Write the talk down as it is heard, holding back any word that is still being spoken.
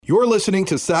You're listening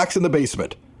to Sox in the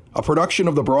Basement, a production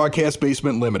of the Broadcast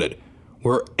Basement Limited,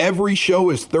 where every show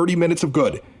is 30 minutes of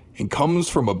good and comes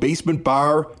from a basement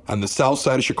bar on the south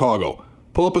side of Chicago.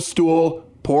 Pull up a stool,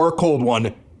 pour a cold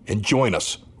one, and join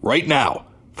us right now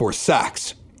for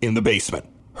Sox in the Basement.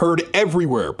 Heard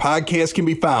everywhere podcasts can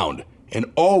be found, and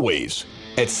always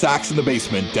at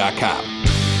soxinthebasement.com.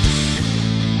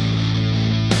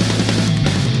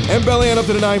 And belly on up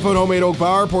to the 9-foot homemade oak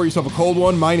bar. Pour yourself a cold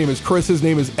one. My name is Chris. His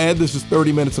name is Ed. This is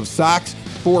 30 Minutes of Sox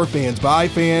for fans, by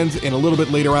fans. And a little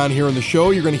bit later on here in the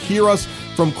show, you're going to hear us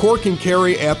from Cork and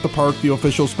Kerry at the Park, the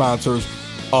official sponsors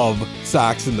of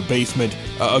Sox in the Basement.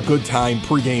 A good time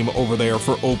pregame over there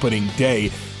for opening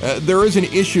day. There is an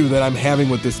issue that I'm having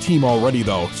with this team already,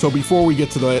 though. So before we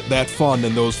get to that fun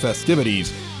and those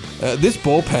festivities, this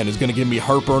bullpen is going to give me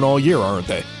heartburn all year, aren't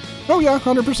they? Oh, yeah,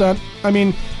 100%. I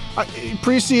mean,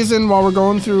 preseason, while we're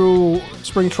going through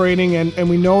spring training, and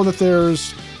we know that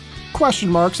there's question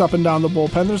marks up and down the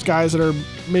bullpen. There's guys that are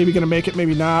maybe going to make it,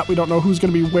 maybe not. We don't know who's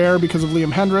going to be where because of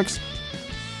Liam Hendriks.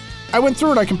 I went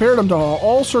through it. I compared him to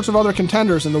all sorts of other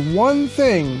contenders, and the one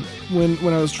thing when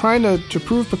I was trying to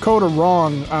prove Pacoda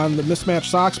wrong on the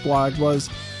Mismatched Sox blog was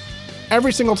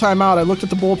every single time out, I looked at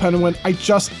the bullpen and went, I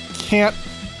just can't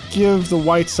give the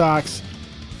White Sox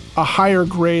a higher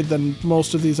grade than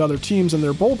most of these other teams in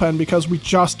their bullpen because we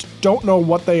just don't know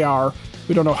what they are.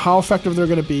 We don't know how effective they're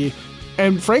going to be.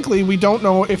 And frankly, we don't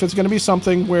know if it's going to be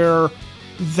something where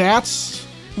that's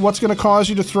what's going to cause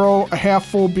you to throw a half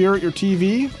full beer at your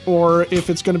TV, or if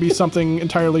it's going to be something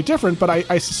entirely different. But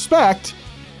I suspect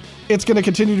it's going to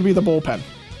continue to be the bullpen.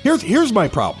 Here's my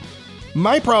problem.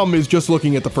 My problem is just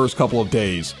looking at the first couple of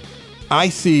days. I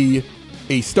see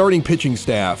a starting pitching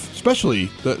staff, especially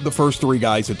the first three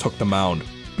guys that took the mound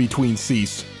between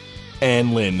Cease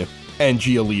and Lynn and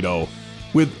Giolito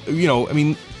with,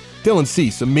 Dylan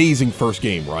Cease, amazing first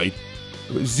game, right?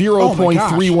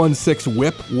 0.316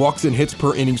 whip, walks and hits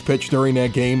per innings pitched during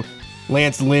that game.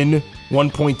 Lance Lynn,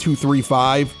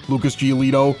 1.235. Lucas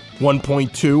Giolito,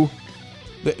 1.2.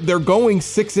 They're going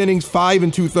 6 innings, 5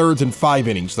 2/3, and 5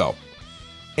 innings, though.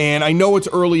 And I know it's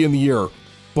early in the year,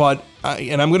 but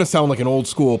and I'm going to sound like an old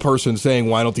school person saying,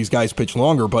 why don't these guys pitch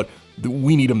longer? But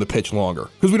we need them to pitch longer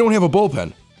because we don't have a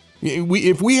bullpen.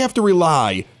 If we have to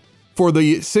rely for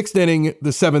the 6th inning,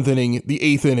 the 7th inning, the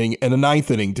 8th inning, and the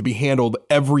 9th inning to be handled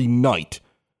every night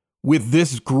with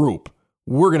this group,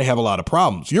 we're going to have a lot of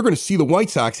problems. You're going to see the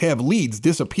White Sox have leads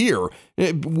disappear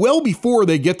well before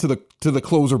they get to the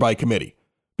closer by committee.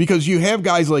 Because you have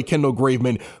guys like Kendall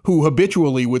Graveman who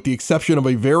habitually, with the exception of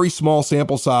a very small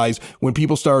sample size, when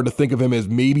people started to think of him as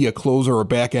maybe a closer or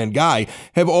back-end guy,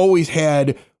 have always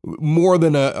had more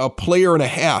than a player and a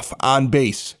half on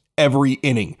base every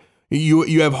inning.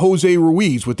 You have Jose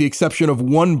Ruiz, with the exception of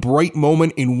one bright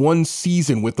moment in one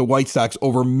season with the White Sox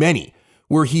over many,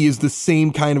 where he is the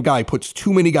same kind of guy, puts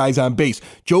too many guys on base.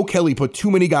 Joe Kelly put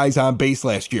too many guys on base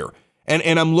last year.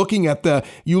 And I'm looking at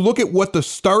you look at what the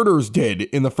starters did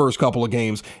in the first couple of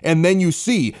games, and then you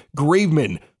see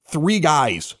Graveman, 3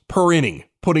 guys per inning,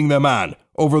 putting them on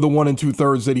over the 1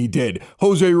 2/3 that he did.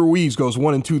 Jose Ruiz goes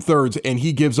 1 2/3, and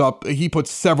he puts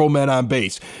several men on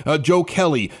base. Joe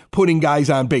Kelly putting guys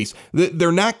on base.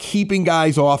 They're not keeping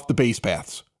guys off the base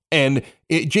paths. And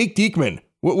Jake Diekman,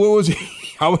 what was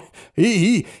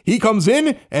he? He comes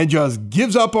in and just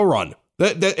gives up a run.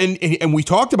 And we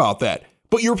talked about that.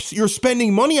 But you're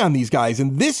spending money on these guys,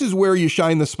 and this is where you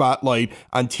shine the spotlight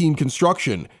on team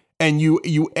construction. And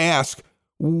you ask,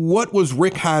 what was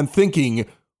Rick Hahn thinking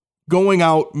going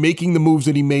out, making the moves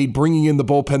that he made, bringing in the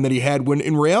bullpen that he had, when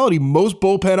in reality, most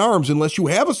bullpen arms, unless you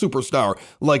have a superstar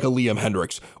like a Liam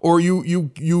Hendriks, or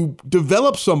you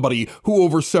develop somebody who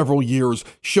over several years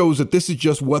shows that this is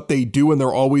just what they do and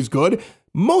they're always good,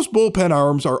 most bullpen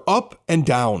arms are up and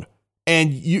down.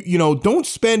 And you don't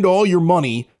spend all your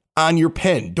money on your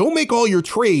pen. Don't make all your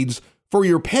trades for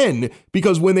your pen,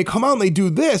 because when they come out and they do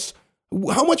this,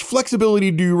 how much flexibility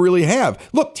do you really have?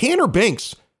 Look, Tanner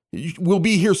Banks will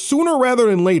be here sooner rather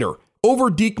than later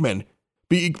over Diekman,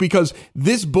 because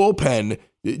this bullpen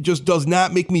just does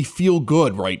not make me feel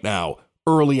good right now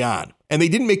early on. And they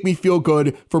didn't make me feel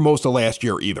good for most of last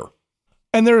year either.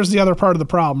 And there's the other part of the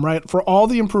problem, right? For all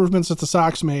the improvements that the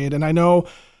Sox made, and I know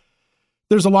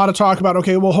there's a lot of talk about,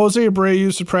 okay, well, Jose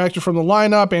Abreu subtracted from the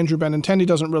lineup. Andrew Benintendi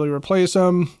doesn't really replace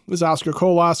him. Is Oscar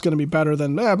Colas going to be better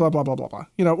than blah, blah, blah, blah,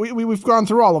 blah. We've gone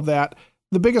through all of that.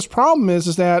 The biggest problem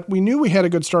is that we knew we had a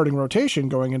good starting rotation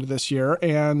going into this year,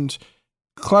 and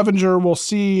Clevenger, will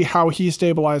see how he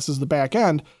stabilizes the back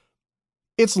end.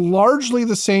 It's largely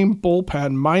the same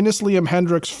bullpen, minus Liam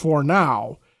Hendriks for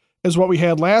now, as what we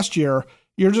had last year.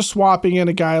 You're just swapping in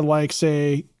a guy like,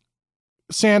 say,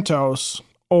 Santos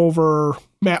over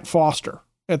Matt Foster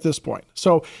at this point.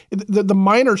 So the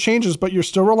minor changes, but you're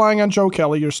still relying on Joe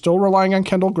Kelly. You're still relying on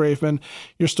Kendall Graveman.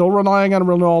 You're still relying on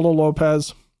Ronaldo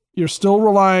Lopez. You're still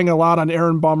relying a lot on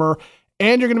Aaron Bummer.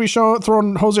 And you're going to be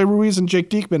throwing Jose Ruiz and Jake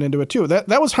Diekman into it too.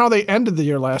 That was how they ended the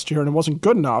year last year, and it wasn't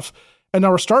good enough. And now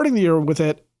we're starting the year with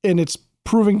it, and it's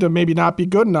proving to maybe not be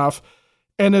good enough.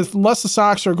 And unless the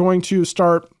Sox are going to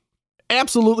start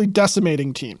absolutely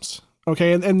decimating teams,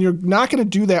 okay, and you're not going to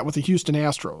do that with the Houston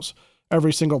Astros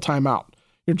every single time out.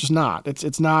 You're just not.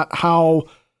 It's not how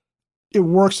it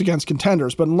works against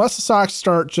contenders. But unless the Sox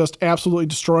start just absolutely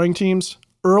destroying teams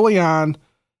early on,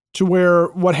 to where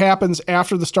what happens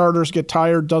after the starters get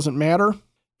tired doesn't matter.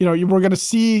 We're going to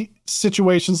see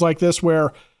situations like this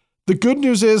where the good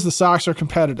news is the Sox are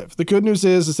competitive. The good news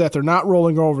is that they're not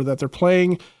rolling over, that they're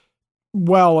playing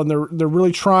well, and they're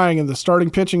really trying, and the starting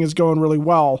pitching is going really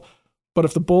well. But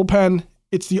if the bullpen,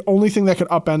 it's the only thing that could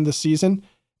upend this season,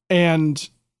 and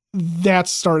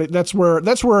that's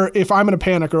where if I'm going to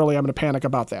panic early, I'm going to panic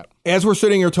about that. As we're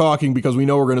sitting here talking, because we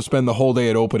know we're going to spend the whole day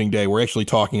at opening day, we're actually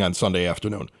talking on Sunday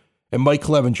afternoon. And Mike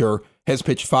Clevenger has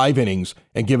pitched 5 innings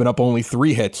and given up only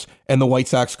 3 hits. And the White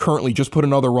Sox currently just put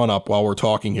another run up while we're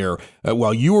talking here.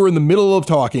 While you were in the middle of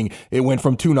talking, it went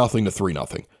from 2-0 to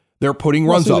 3-0. They're putting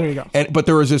runs up. But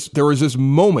there is this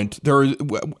moment.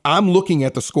 I'm looking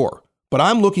at the score. But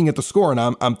I'm looking at the score and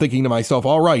I'm thinking to myself,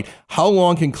 all right, how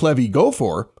long can Clevy go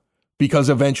for? Because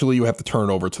eventually you have to turn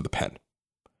it over to the pen.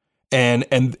 And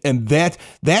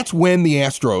that's when the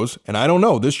Astros, and I don't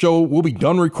know, this show will be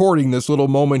done recording this little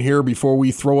moment here before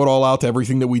we throw it all out to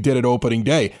everything that we did at opening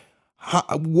day.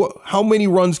 How many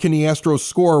runs can the Astros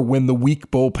score when the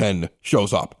weak bullpen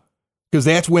shows up? Because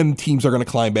that's when teams are going to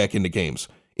climb back into games.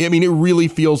 I mean, it really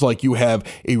feels like you have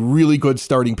a really good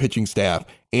starting pitching staff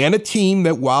and a team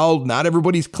that, while not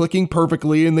everybody's clicking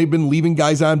perfectly and they've been leaving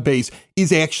guys on base,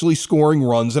 is actually scoring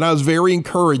runs. And I was very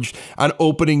encouraged on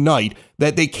opening night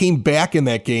that they came back in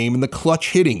that game and the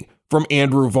clutch hitting from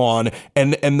Andrew Vaughn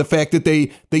and the fact that they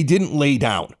didn't lay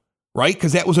down, right?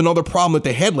 Because that was another problem that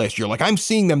they had last year. Like, I'm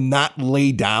seeing them not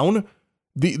lay down.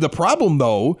 The problem,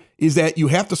 though, is that you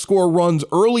have to score runs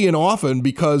early and often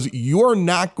because you're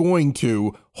not going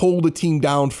to hold a team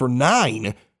down for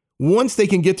 9. Once they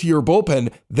can get to your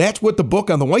bullpen, that's what the book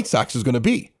on the White Sox is going to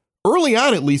be. Early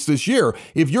on, at least this year,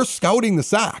 if you're scouting the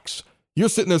Sox, you're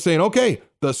sitting there saying, okay,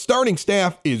 the starting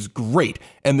staff is great,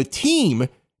 and the team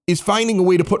is finding a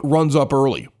way to put runs up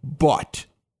early, but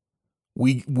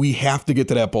we have to get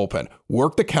to that bullpen,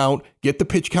 work the count, get the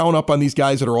pitch count up on these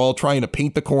guys that are all trying to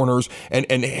paint the corners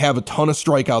and have a ton of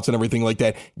strikeouts and everything like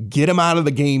that. Get them out of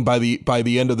the game by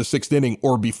the end of the 6th inning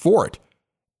or before it.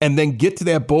 And then get to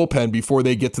that bullpen before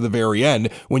they get to the very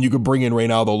end when you could bring in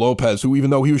Reynaldo Lopez, who,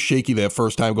 even though he was shaky that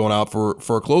first time going out for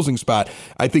a closing spot,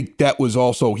 I think that was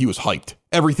also, he was hyped.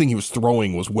 Everything he was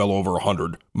throwing was well over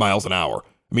 100 miles an hour.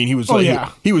 I mean, he was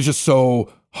he was just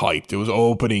so hyped. It was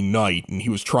opening night, and he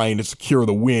was trying to secure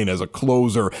the win as a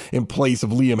closer in place of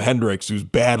Liam Hendriks, who's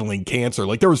battling cancer.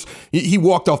 Like, he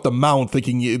walked off the mound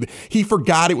thinking he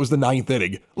forgot it was the 9th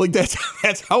inning. Like, that's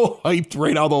how hyped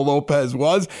Reynaldo Lopez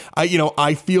was.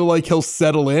 I feel like he'll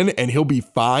settle in and he'll be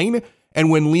fine. And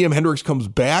when Liam Hendriks comes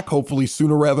back, hopefully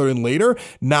sooner rather than later,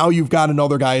 now you've got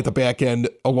another guy at the back end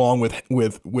along with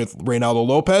Reynaldo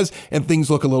Lopez, and things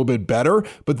look a little bit better.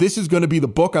 But this is going to be the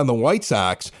book on the White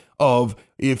Sox of,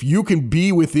 if you can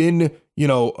be within,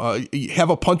 have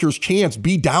a puncher's chance,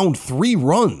 be down 3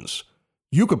 runs,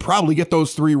 you could probably get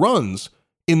those 3 runs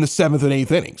in the 7th and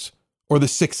 8th innings, or the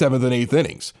 6th, 7th, and 8th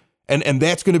innings. And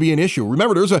that's going to be an issue.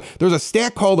 Remember, there's a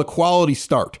stat called a quality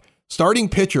start. Starting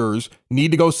pitchers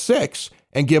need to go 6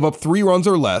 and give up 3 runs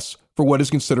or less for what is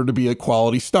considered to be a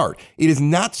quality start. It is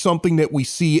not something that we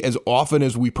see as often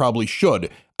as we probably should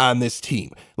on this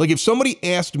team. Like, if somebody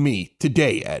asked me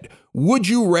today, Ed, would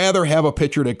you rather have a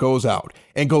pitcher that goes out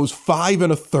and goes 5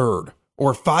 1/3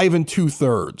 or 5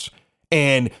 2/3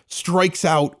 and strikes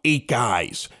out 8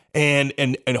 guys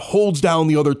and holds down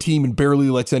the other team and barely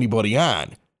lets anybody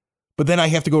on, but then I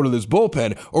have to go to this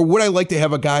bullpen? Or would I like to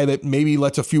have a guy that maybe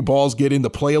lets a few balls get into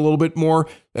play a little bit more,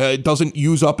 doesn't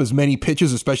use up as many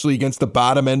pitches, especially against the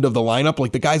bottom end of the lineup?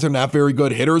 Like, the guys are not very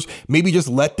good hitters. Maybe just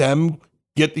let them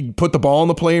put the ball in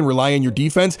the play and rely on your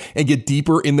defense and get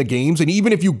deeper in the games. And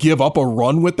even if you give up a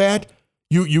run with that,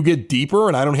 you get deeper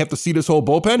and I don't have to see this whole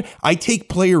bullpen. I take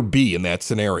player B in that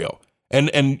scenario.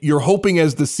 And you're hoping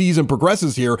as the season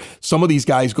progresses here, some of these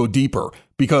guys go deeper,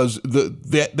 because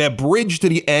that bridge to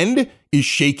the end is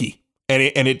shaky and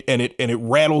it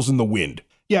rattles in the wind.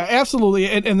 Yeah, absolutely.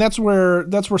 And that's where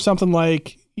something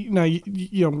like,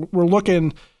 we're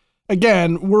looking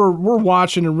again, we're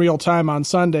watching in real time on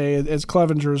Sunday as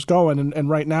Clevenger's going, and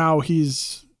right now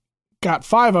he's got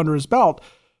 5 under his belt.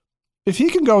 If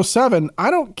he can go 7, I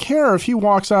don't care if he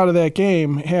walks out of that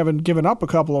game having given up a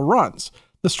couple of runs.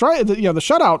 The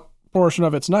shutout portion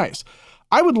of it's nice.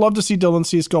 I would love to see Dylan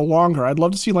Cease go longer. I'd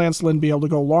love to see Lance Lynn be able to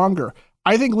go longer.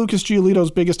 I think Lucas Giolito's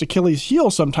biggest Achilles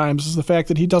heel sometimes is the fact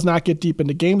that he does not get deep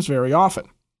into games very often.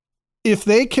 If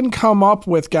they can come up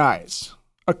with guys,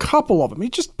 a couple of them, you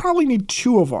just probably need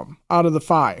 2 of them out of the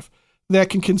 5 that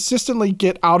can consistently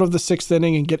get out of the 6th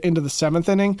inning and get into the 7th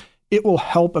inning, it will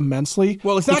help immensely.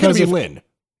 Well, it's not going to be Lynn.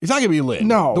 It's not going to be Lynn.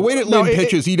 No. The way that Lynn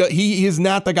pitches, he is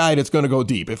not the guy that's going to go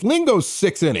deep. If Lynn goes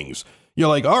 6 innings, you're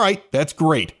like, all right, that's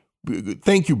great.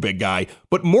 Thank you, big guy.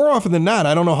 But more often than not,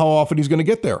 I don't know how often he's going to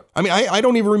get there. I mean, I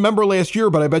don't even remember last year,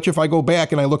 but I bet you if I go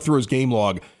back and I look through his game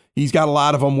log, he's got a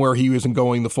lot of them where he isn't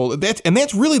going the full.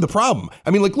 That's really the problem.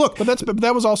 I mean, like, look. But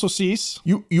that was also Cease.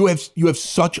 You have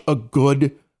such a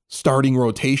good starting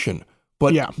rotation.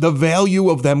 But the value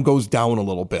of them goes down a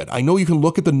little bit. I know you can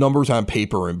look at the numbers on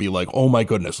paper and be like, oh my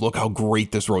goodness, look how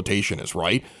great this rotation is,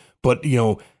 right? But,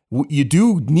 you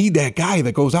do need that guy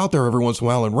that goes out there every once in a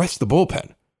while and rests the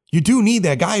bullpen. You do need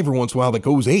that guy every once in a while that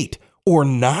goes 8 or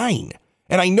 9.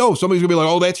 And I know somebody's going to be like,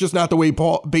 oh, that's just not the way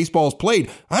baseball is played.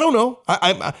 I don't know.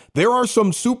 There are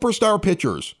some superstar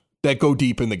pitchers that go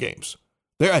deep in the games.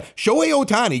 Shohei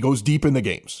Ohtani goes deep in the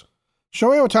games.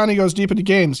 Shohei Ohtani goes deep into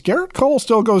games. Garrett Cole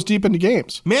still goes deep into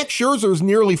games. Max Scherzer is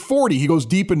nearly 40. He goes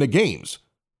deep into games.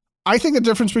 I think the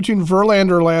difference between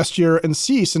Verlander last year and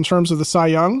Cease in terms of the Cy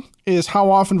Young is how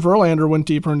often Verlander went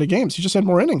deeper into games. He just had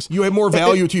more innings. You have more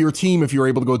value to your team if you're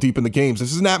able to go deep in the games.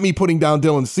 This is not me putting down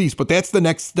Dylan Cease, but that's the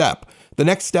next step. The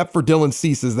next step for Dylan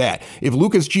Cease is that if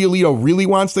Lucas Giolito really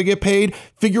wants to get paid,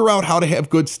 figure out how to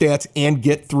have good stats and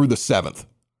get through the 7th.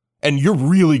 And you're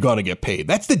really going to get paid.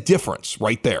 That's the difference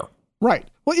right there. Right.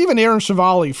 Well, even Aaron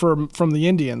Chevali from the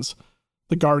Indians,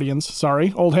 the Guardians,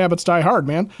 sorry, old habits die hard,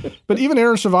 man. But even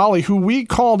Aaron Chevali, who we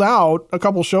called out a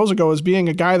couple shows ago as being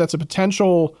a guy that's a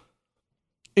potential,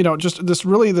 just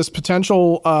this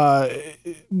potential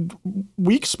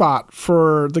weak spot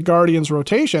for the Guardians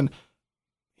rotation,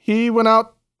 he went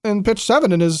out and pitched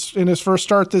 7 in his first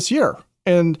start this year.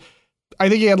 And I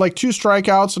think he had like 2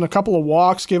 strikeouts and a couple of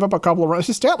walks, gave up a couple of runs.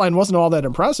 His stat line wasn't all that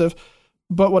impressive.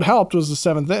 But what helped was the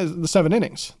 7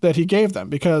 innings that he gave them,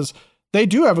 because they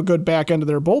do have a good back end of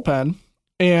their bullpen,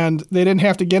 and they didn't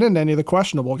have to get into any of the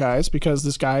questionable guys because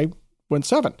this guy went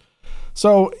 7.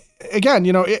 So again,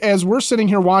 as we're sitting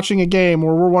here watching a game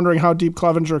where we're wondering how deep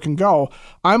Clevenger can go,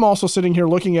 I'm also sitting here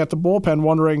looking at the bullpen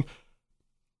wondering,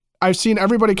 I've seen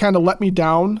everybody kind of let me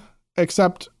down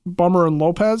except Bummer and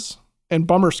Lopez, and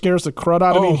Bummer scares the crud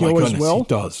out of me. He always will. He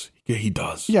does. Yeah, he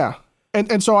does. Yeah.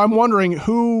 And so I'm wondering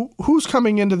who's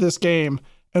coming into this game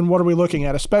and what are we looking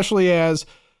at, especially as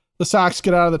the Sox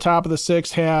get out of the top of the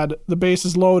 6th, had the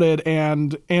bases loaded,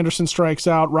 and Anderson strikes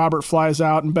out, Robert flies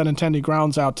out, and Benintendi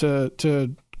grounds out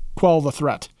to quell the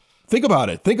threat. Think about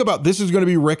it. This is going to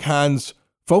be Rick Hahn's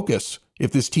focus.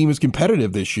 If this team is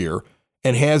competitive this year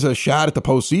and has a shot at the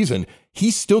postseason,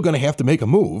 he's still going to have to make a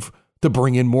move to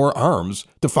bring in more arms,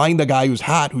 to find the guy who's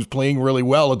hot, who's playing really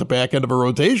well at the back end of a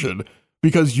rotation.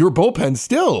 Because your bullpen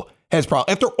still has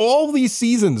problems. After all these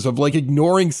seasons of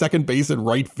ignoring second base and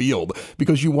right field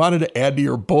because you wanted to add to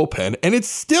your bullpen, and it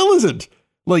still isn't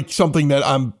something that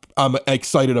I'm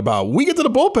excited about. When we get to the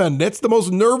bullpen, that's the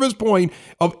most nervous point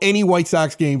of any White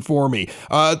Sox game for me.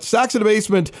 Sox in the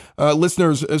Basement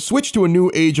listeners, switch to a new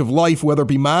age of life, whether it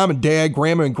be mom and dad,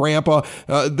 grandma and grandpa.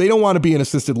 They don't want to be in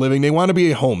assisted living. They want to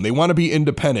be at home. They want to be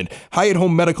independent. Hyatt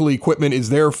Home Medical Equipment is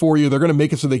there for you. They're going to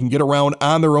make it so they can get around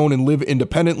on their own and live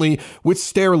independently with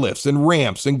stair lifts and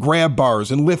ramps and grab bars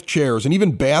and lift chairs and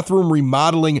even bathroom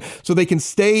remodeling so they can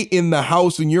stay in the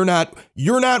house and you're not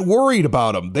worried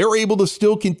about them. They're able to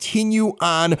still continue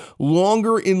on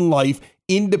longer in life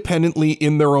independently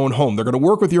in their own home. They're going to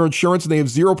work with your insurance, and they have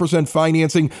 0%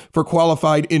 financing for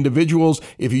qualified individuals.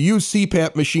 If you use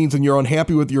CPAP machines and you're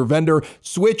unhappy with your vendor,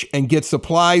 switch and get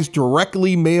supplies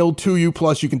directly mailed to you.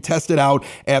 Plus, you can test it out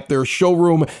at their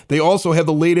showroom. They also have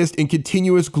the latest in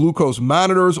continuous glucose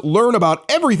monitors. Learn about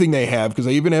everything they have, because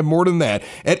they even have more than that,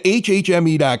 at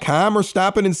hhme.com, or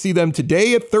stop in and see them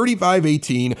today at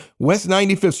 3518 West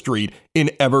 95th Street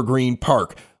in Evergreen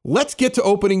Park. Let's get to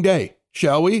opening day,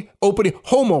 shall we?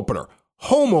 Home opener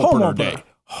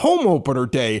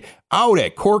day out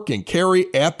at Cork and Kerry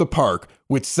at the park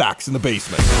with Sox in the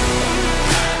Basement.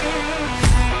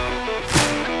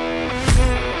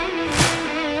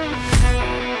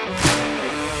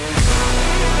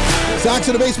 Sox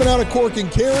in the Basement out of Cork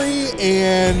and Kerry,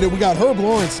 and we got Herb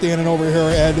Lawrence standing over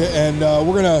here, and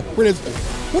we're gonna.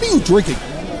 What are you drinking?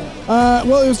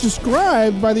 Well, it was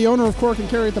described by the owner of Cork and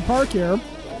Kerry at the park here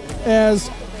as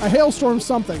a hailstorm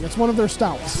something. It's one of their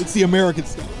stouts. It's the American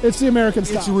stout. It's the American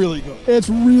stout. It's really good. It's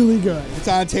really good. It's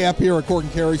on tap here at Cork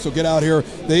and Kerry, so get out here.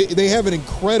 They have an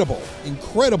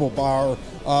incredible bar.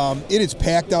 It is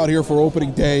packed out here for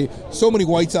opening day. So many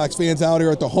White Sox fans out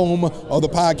here at the home of the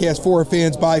podcast, For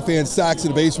Fans, By Fans, Sox in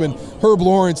the Basement. Herb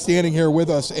Lawrence standing here with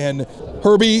us. And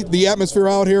Herbie, the atmosphere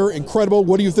out here, incredible.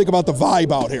 What do you think about the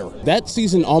vibe out here? That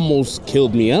season almost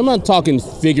killed me. I'm not talking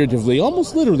figuratively,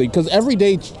 almost literally, because every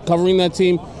day covering that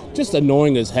team, just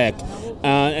annoying as heck.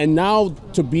 And now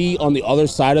to be on the other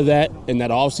side of that, in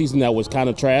that offseason that was kind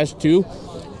of trash too.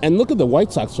 And look at the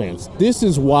White Sox fans. This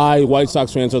is why White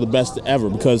Sox fans are the best ever,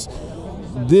 because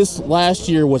this last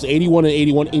year was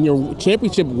 81-81 in your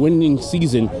championship winning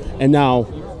season, and now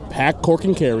packed Cork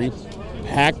and Kerry,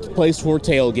 packed place for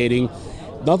tailgating.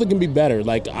 Nothing can be better.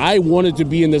 Like, I wanted to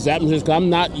be in this atmosphere because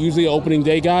I'm not usually an opening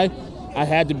day guy. I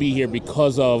had to be here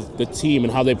because of the team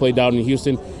and how they played down in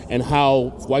Houston and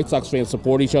how White Sox fans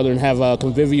support each other and have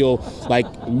convivial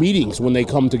meetings when they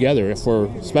come together for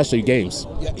especially games.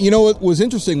 Yeah, you know, it was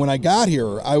interesting when I got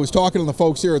here. I was talking to the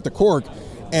folks here at the Cork,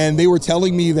 and they were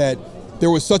telling me that there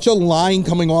was such a line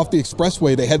coming off the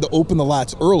expressway, they had to open the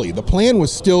lots early. The plan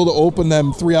was still to open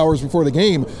them 3 hours before the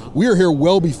game. We were here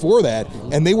well before that,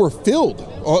 and they were filled.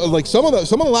 Some of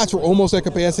the lots were almost at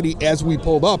capacity as we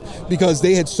pulled up because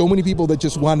they had so many people that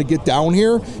just wanted to get down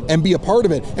here and be a part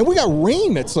of it. And we got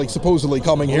rain that's supposedly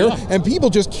coming here, and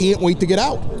people just can't wait to get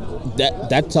out.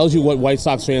 That tells you what White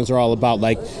Sox fans are all about.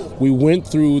 We went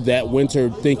through that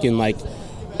winter thinking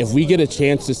if we get a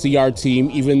chance to see our team,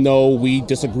 even though we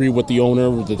disagree with the owner,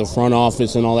 the front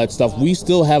office and all that stuff, we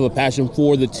still have a passion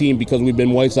for the team because we've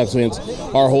been White Sox fans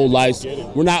our whole lives.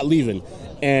 We're not leaving.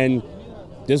 And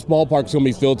this ballpark's going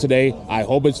to be filled today. I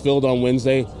hope it's filled on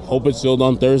Wednesday. Hope it's filled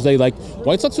on Thursday.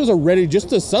 White Sox fans are ready just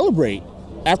to celebrate.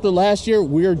 After last year,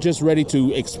 we're just ready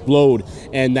to explode.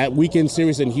 And that weekend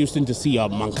series in Houston, to see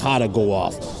Moncada go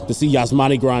off, to see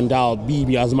Yasmani Grandal be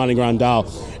Yasmani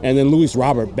Grandal, and then Luis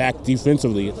Robert back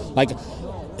defensively.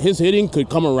 His hitting could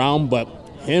come around, but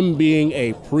him being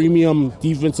a premium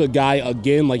defensive guy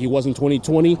again like he was in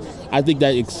 2020, I think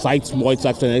that excites White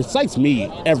Sox fans. It excites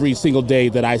me every single day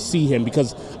that I see him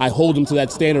because I hold him to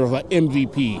that standard of an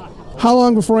MVP. How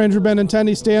long before Andrew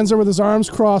Benintendi stands there with his arms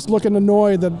crossed looking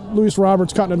annoyed that Luis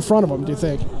Robert's cutting in front of him, do you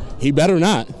think? He better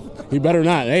not.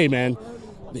 Hey, man,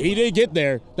 he did get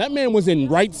there. That man was in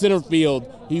right center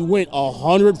field. He went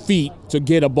 100 feet to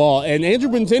get a ball. And Andrew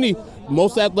Benintendi,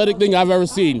 most athletic thing I've ever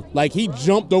seen. He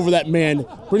jumped over that man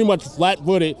pretty much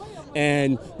flat-footed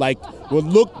and, would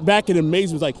look back in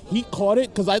amazement. He caught it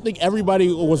because I think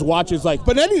everybody was watching.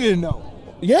 But then he didn't know.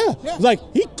 Yeah. What?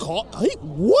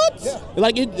 Yeah.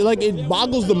 It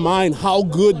boggles the mind how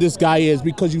good this guy is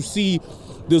because you see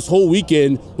this whole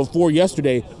weekend before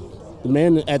yesterday, the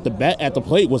man at the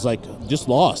plate was just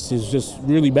lost. It's just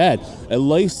really bad. At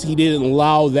least he didn't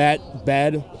allow that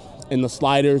bad and the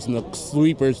sliders and the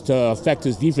sweepers to affect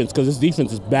his defense because his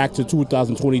defense is back to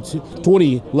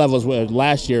 2020 levels where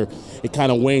last year it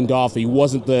kind of waned off. He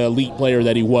wasn't the elite player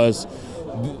that he was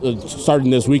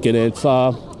starting this weekend.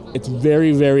 It's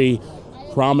very, very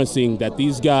promising that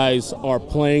these guys are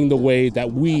playing the way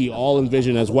that we all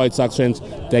envision as White Sox fans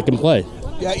they can play.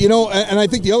 Yeah, and I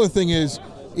think the other thing is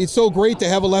it's so great to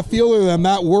have a left fielder that I'm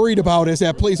not worried about as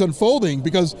that play's unfolding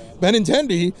because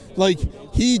Benintendi,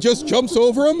 he just jumps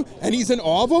over him and he's in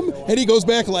awe of him and he goes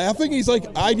back laughing. He's like,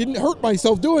 I didn't hurt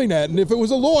myself doing that. And if it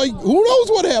was Eloy, who knows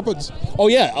what happens? Oh,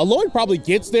 yeah. Eloy probably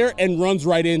gets there and runs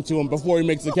right into him before he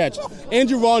makes the catch.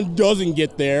 Andrew Vaughn doesn't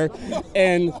get there,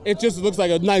 and it just looks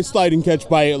like a nice sliding catch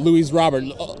by Luis Robert.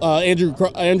 Andrew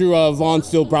Vaughn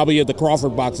still probably at the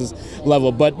Crawford boxes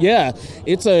level. But, yeah,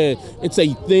 it's a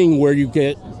thing where you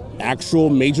get actual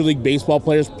Major League Baseball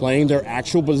players playing their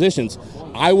actual positions.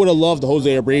 I would have loved Jose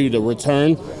Abreu to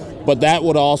return, but that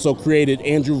would have also created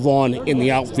Andrew Vaughn in the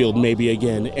outfield maybe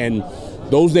again, and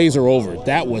those days are over.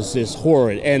 That was just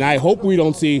horrid, and I hope we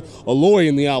don't see Eloy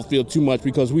in the outfield too much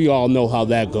because we all know how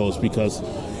that goes because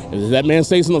if that man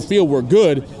stays on the field, we're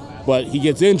good, but he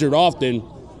gets injured often.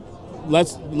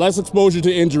 Less exposure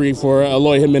to injury for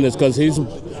Eloy Jimenez because he's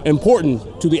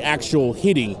important to the actual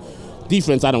hitting.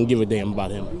 Defense, I don't give a damn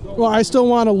about him. Well, I still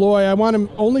want Eloy. I want him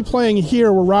only playing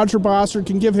here where Roger Bossard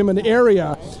can give him an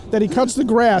area that he cuts the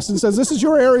grass and says, this is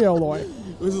your area, Eloy.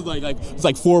 This is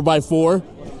it's 4x4.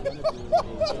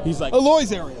 He's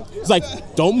Eloy's area. It's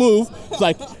don't move.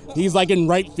 It's he's in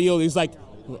right field. He's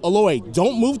Aloy,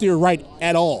 don't move to your right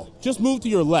at all. Just move to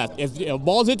your left. If a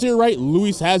ball's hit to your right,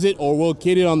 Luis has it, or we'll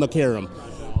kid it on the carom.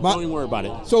 Don't even worry about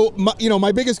it. So,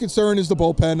 my biggest concern is the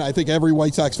bullpen. I think every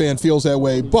White Sox fan feels that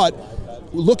way. But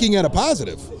looking at a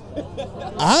positive,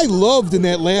 I loved in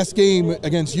that last game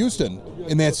against Houston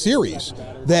in that series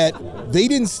that they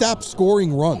didn't stop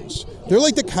scoring runs. They're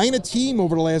like the kind of team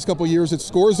over the last couple of years that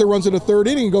scores their runs in the third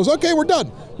inning and goes, okay, we're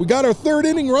done. We got our third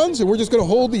inning runs, and we're just going to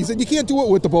hold these. And you can't do it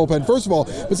with the bullpen, first of all.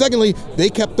 But secondly, they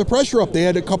kept the pressure up. They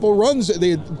had a couple runs.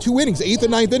 They had 2 innings, 8th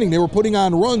and 9th inning. They were putting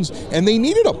on runs, and they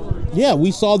needed them. Yeah,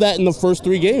 we saw that in the first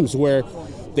 3 games where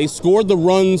they scored the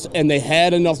runs and they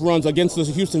had enough runs against the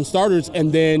Houston starters.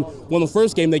 And then, the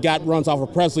first game, they got runs off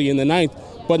of Presley in the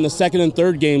 9th. But in the second and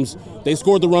third games, they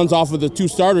scored the runs off of the 2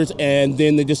 starters, and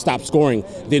then they just stopped scoring.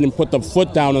 They didn't put the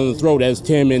foot down on the throat, as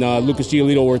Tim and Lucas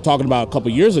Giolito were talking about a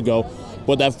couple years ago.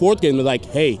 But that 4th game, they're like,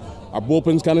 hey, our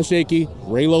bullpen's kind of shaky.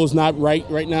 Raylo's not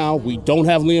right now. We don't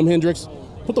have Liam Hendriks.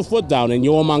 Put the foot down. And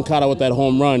Yoel Moncada with that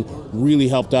home run really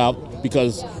helped out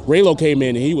because Raylo came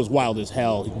in and he was wild as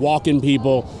hell, walking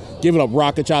people, giving up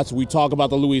rocket shots. We talk about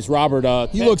the Luis Robert.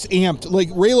 He looks amped. Like,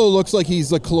 Raylo looks like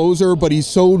he's the closer, but he's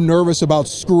so nervous about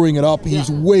screwing it up. He's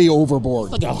way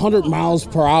overboard. Like 100 miles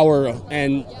per hour,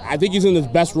 and I think he's in his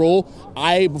best role.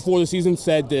 Before the season,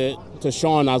 said to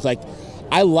Sean, I was like,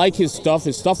 I like his stuff.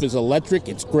 His stuff is electric.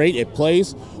 It's great. It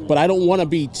plays. But I don't want to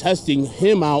be testing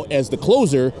him out as the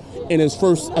closer in his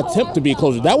first attempt to be a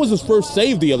closer. That was his first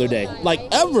save the other day,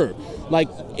 ever.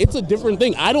 It's a different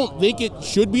thing. I don't think it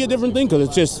should be a different thing because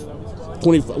it's just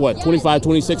 25,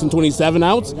 26, and 27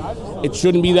 outs. It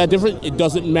shouldn't be that different. It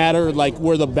doesn't matter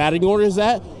where the batting order is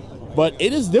at, but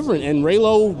it is different. And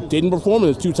Raylo didn't perform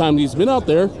in the 2 times he's been out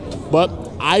there, but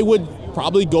I would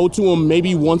probably go to him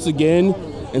maybe once again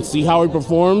and see how he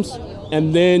performs,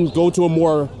 and then go to a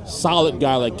more solid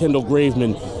guy like Kendall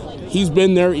Graveman. He's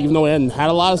been there, even though he hadn't had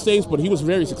a lot of saves, but he was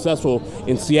very successful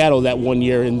in Seattle that one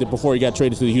year and before he got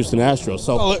traded to the Houston Astros.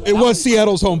 So it was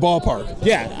Seattle's home ballpark.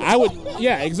 Yeah, I would.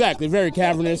 Yeah, exactly. Very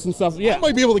cavernous and stuff. Yeah, I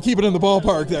might be able to keep it in the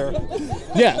ballpark there.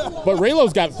 Yeah, but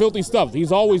Raylo's got filthy stuff.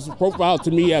 He's always profiled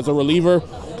to me as a reliever,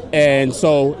 and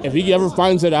so if he ever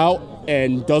finds it out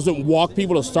and doesn't walk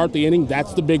people to start the inning,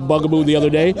 that's the big bugaboo the other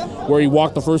day where he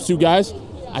walked the first 2 guys.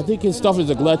 I think his stuff is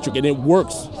electric, and it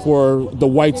works for the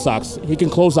White Sox. He can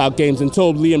close out games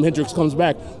until Liam Hendriks comes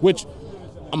back, which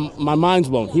my mind's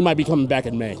blown. He might be coming back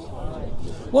in May.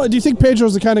 Well, do you think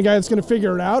Pedro's the kind of guy that's going to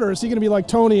figure it out, or is he going to be like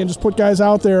Tony and just put guys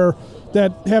out there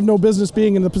that have no business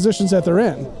being in the positions that they're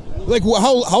in?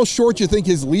 How short do you think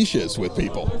his leash is with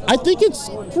people? I think it's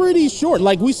pretty short.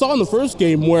 Like we saw in the first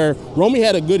game where Romy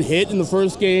had a good hit in the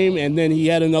first game, and then he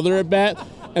had another at-bat.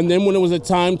 And then when it was a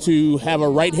time to have a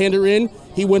right-hander in,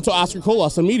 he went to Oscar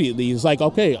Colas immediately. He's like,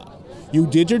 okay, you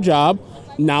did your job.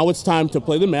 Now it's time to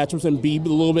play the matchups and be a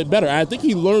little bit better. I think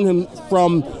he learned him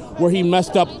from where he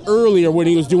messed up earlier when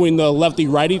he was doing the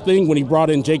lefty-righty thing when he brought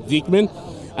in Jake Diekman.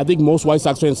 I think most White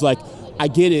Sox fans are like, I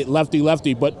get it,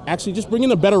 lefty-lefty, but actually just bring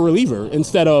in a better reliever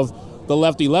instead of the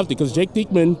lefty-lefty, because Jake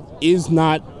Diekman is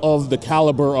not of the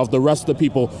caliber of the rest of the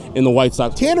people in the White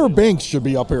Sox. Tanner Banks should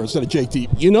be up here instead of Jake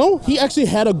Diekman. You know, he actually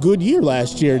had a good year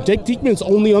last year. Jake Diekman's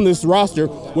only on this roster,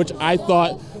 which I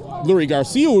thought Lurie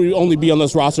Garcia would only be on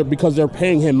this roster because they're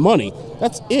paying him money.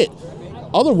 That's it.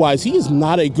 Otherwise, he is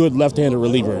not a good left-handed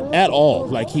reliever at all.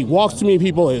 Like, he walks too many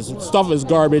people. His stuff is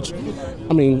garbage.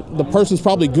 I mean, the person's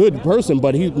probably a good person,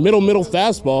 but he's middle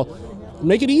fastball.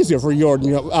 Make it easier for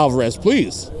Jordan Alvarez,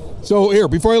 please. So here,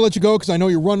 before I let you go, because I know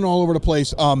you're running all over the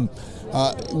place,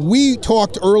 we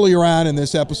talked earlier on in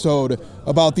this episode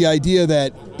about the idea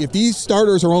that if these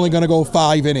starters are only going to go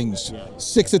 5 innings,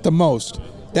 6 at the most,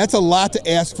 that's a lot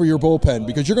to ask for your bullpen,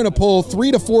 because you're going to pull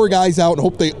 3 to 4 guys out and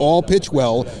hope they all pitch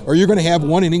well, or you're going to have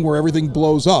 1 inning where everything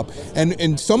blows up.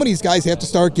 And some of these guys have to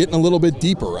start getting a little bit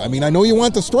deeper. I mean, I know you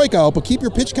want the strikeout, but keep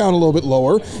your pitch count a little bit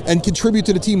lower and contribute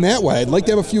to the team that way. I'd like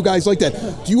to have a few guys like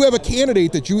that. Do you have a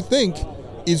candidate that you think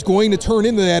is going to turn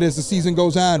into that as the season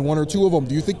goes on, 1 or 2 of them?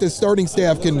 Do you think the starting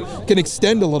staff can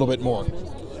extend a little bit more?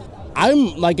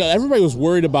 I'm like, everybody was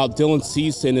worried about Dylan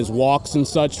Cease and his walks and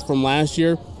such from last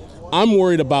year. I'm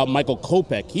worried about Michael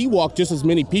Kopech. He walked just as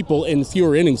many people in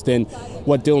fewer innings than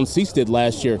what Dylan Cease did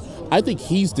last year. I think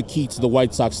he's the key to the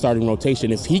White Sox starting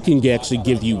rotation. If he can actually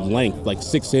give you length, like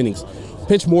 6 innings,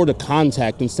 pitch more to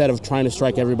contact instead of trying to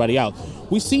strike everybody out.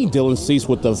 We see Dylan Cease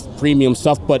with the premium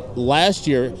stuff, but last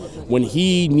year when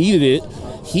he needed it,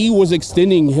 he was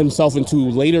extending himself into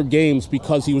later games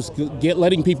because he was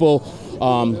letting people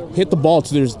hit the ball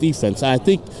to their defense. I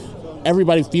think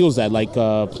everybody feels that. Like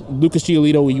Lucas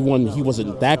Giolito, he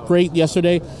wasn't that great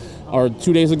yesterday. or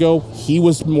 2 days ago, he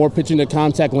was more pitching to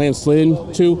contact Lance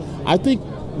Lynn too. I think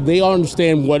they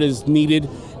understand what is needed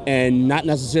and not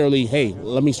necessarily, hey,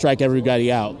 let me strike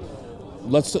everybody out.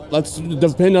 Let's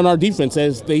depend on our defense,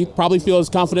 as they probably feel as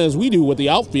confident as we do with the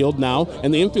outfield now,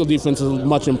 and the infield defense is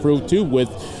much improved too with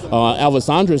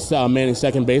Elvis Andrus manning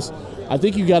second base. I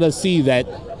think you got to see that,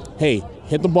 hey,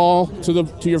 hit the ball to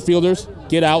your fielders,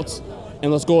 get outs,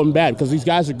 and let's go in bad, because these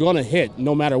guys are going to hit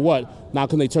no matter what. Now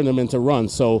can they turn them into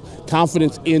runs? So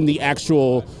confidence in the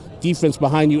actual defense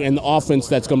behind you and the offense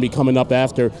that's going to be coming up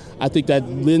after, I think that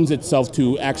lends itself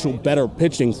to actual better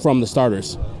pitching from the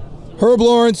starters. Herb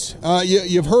Lawrence,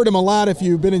 you've heard him a lot if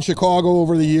you've been in Chicago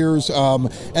over the years.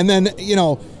 And then,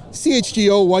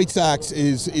 CHGO White Sox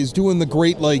is doing the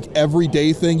great,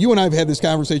 everyday thing. You and I have had this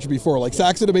conversation before.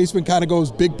 Sox in the Basement kind of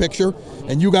goes big picture,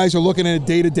 and you guys are looking at it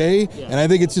day to day. And I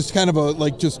think it's just kind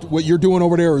of just what you're doing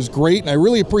over there is great. And I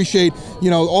really appreciate,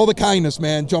 all the kindness,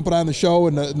 man, jumping on the show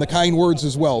and the kind words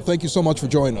as well. Thank you so much for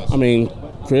joining us. I mean,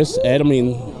 Chris, Ed,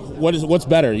 what's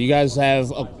better? You guys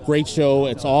have a great show.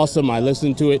 It's awesome. I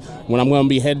listen to it when I'm going to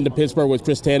be heading to Pittsburgh with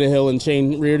Chris Tannehill and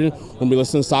Shane Reardon. I'm going to be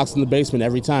listening to Sox in the Basement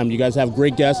every time. You guys have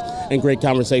great guests and great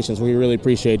conversations. We really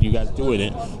appreciate you guys doing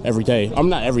it every day. I'm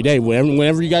not every day.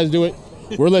 Whenever you guys do it,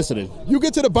 we're listening. You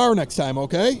get to the bar next time,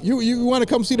 okay? You want to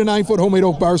come see the 9-foot Homemade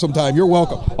Oak Bar sometime. You're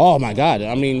welcome. Oh, my God.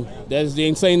 I mean, you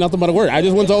ain't saying nothing but a word. I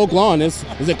just went to Oak Lawn. Is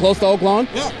it close to Oak Lawn?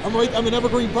 Yeah, I'm in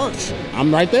Evergreen Park.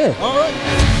 I'm right there. All right.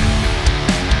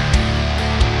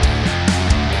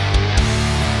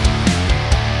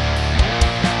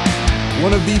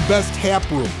 One of the best tap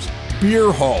rooms,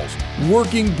 beer halls,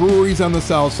 working breweries on the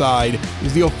South Side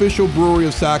is the official brewery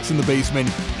of Sox in the Basement,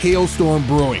 Hailstorm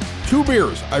Brewing. 2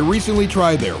 beers I recently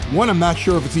tried there. One I'm not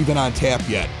sure if it's even on tap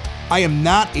yet. I am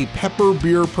not a pepper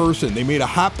beer person. They made a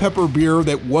hot pepper beer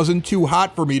that wasn't too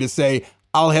hot for me to say,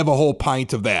 I'll have a whole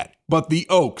pint of that. But the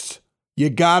Oaks,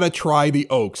 you gotta try the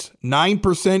Oaks.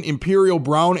 9% Imperial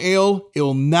Brown Ale,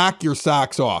 it'll knock your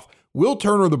socks off. Will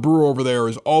Turner, the brewer over there,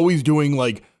 is always doing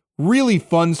really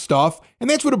fun stuff, and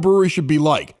that's what a brewery should be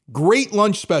like. Great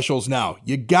lunch specials now.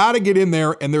 You gotta get in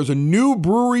there, and there's a new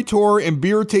brewery tour and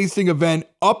beer tasting event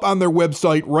up on their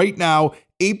website right now,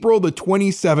 April the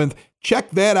 27th. Check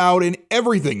that out and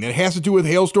everything that has to do with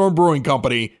Hailstorm Brewing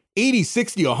Company,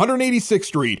 8060 186th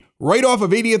Street, right off of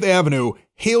 80th Avenue,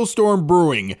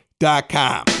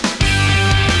 hailstormbrewing.com.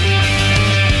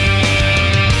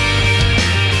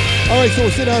 All right, so we're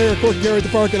sitting out here at Cork Gary at the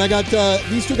park, and I got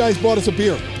these 2 guys bought us a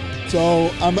beer. So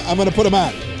I'm going to put them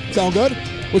on. Sound good?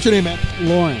 What's your name, man?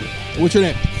 Lauren. What's your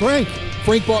name? Frank.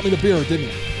 Frank bought me the beer, didn't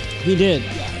he? He did.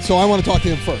 So I want to talk to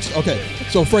him first. Okay.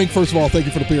 So Frank, first of all, thank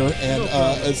you for the beer.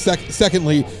 And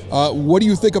secondly, what do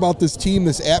you think about this team,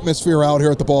 this atmosphere out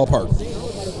here at the ballpark?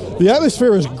 The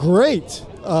atmosphere is great.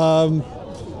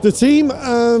 The team,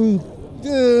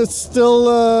 still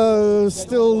a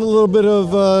little bit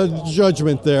of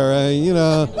judgment there.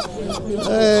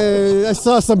 I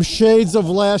saw some shades of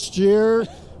last year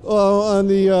on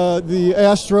the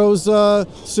Astros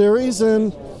series,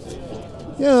 and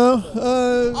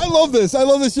I love this.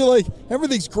 You're like,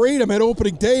 everything's great. I'm at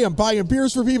opening day. I'm buying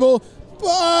beers for people.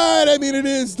 But, it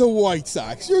is the White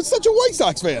Sox. You're such a White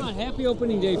Sox fan. Happy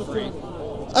opening day, Frank.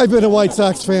 I've been a White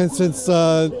Sox fan since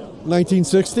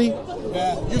 1960.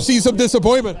 Yeah, you've seen some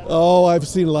disappointment. Oh, I've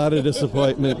seen a lot of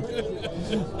disappointment.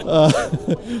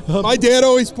 My dad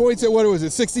always points at, what was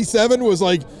it, 67 was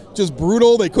just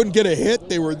brutal. They couldn't get a hit.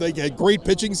 They had great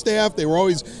pitching staff.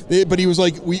 But he was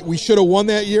like, we should have won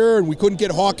that year, and we couldn't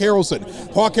get Hawk Harrelson.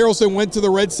 Hawk Harrelson went to the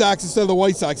Red Sox instead of the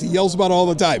White Sox. He yells about it all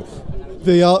the time.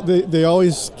 They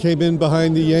always came in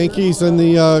behind the Yankees and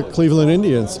the Cleveland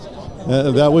Indians.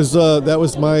 That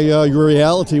was my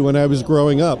reality when I was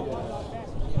growing up.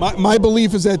 My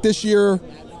belief is that this year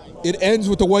it ends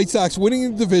with the White Sox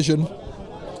winning the division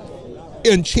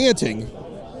and chanting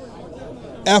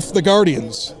F the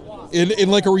Guardians in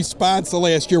a response to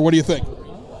last year. What do you think?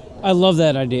 I love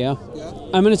that idea. Yeah.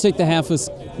 I'm going to take the half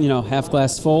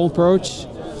glass full approach.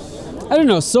 I don't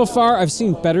know. So far, I've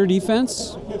seen better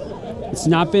defense. It's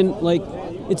not been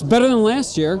it's better than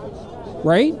last year,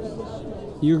 right?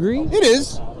 You agree? It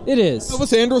is. It is.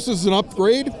 Elvis Andrus is an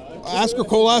upgrade. Oscar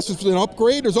Colas is an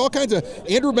upgrade. There's all kinds of...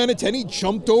 Andrew Benintendi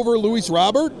jumped over Luis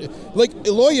Robert.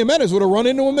 Eloy Jimenez would have run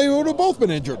into him. They would have both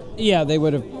been injured. Yeah, they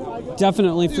would have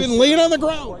definitely... They've been laying on the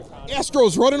ground.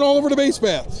 Astros running all over the base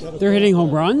paths. They're hitting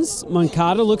home runs.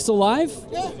 Moncada looks alive.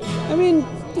 Yeah.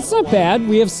 It's not bad.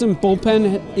 We have some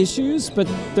bullpen issues, but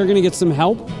they're going to get some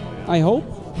help, I hope.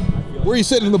 Where are you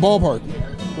sitting in the ballpark?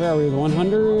 Where are we?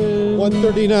 100?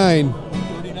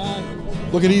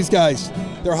 139. Look at these guys.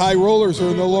 Their high rollers are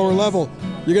in the lower level.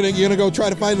 You're gonna go try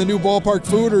to find the new ballpark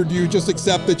food, or do you just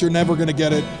accept that you're never gonna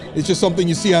get it? It's just something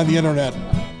you see on the internet.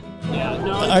 Yeah,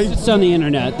 no, it's just on the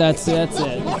internet. That's it. It's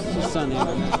just on the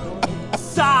internet.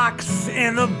 Socks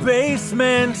in the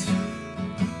basement.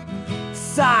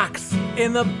 Socks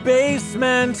in the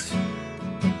basement.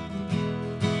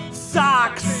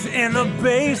 Socks in the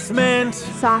basement.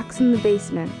 Socks in the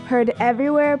Basement. Heard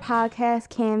everywhere podcasts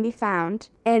can be found,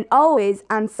 and always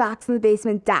on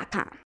socksinthebasement.com.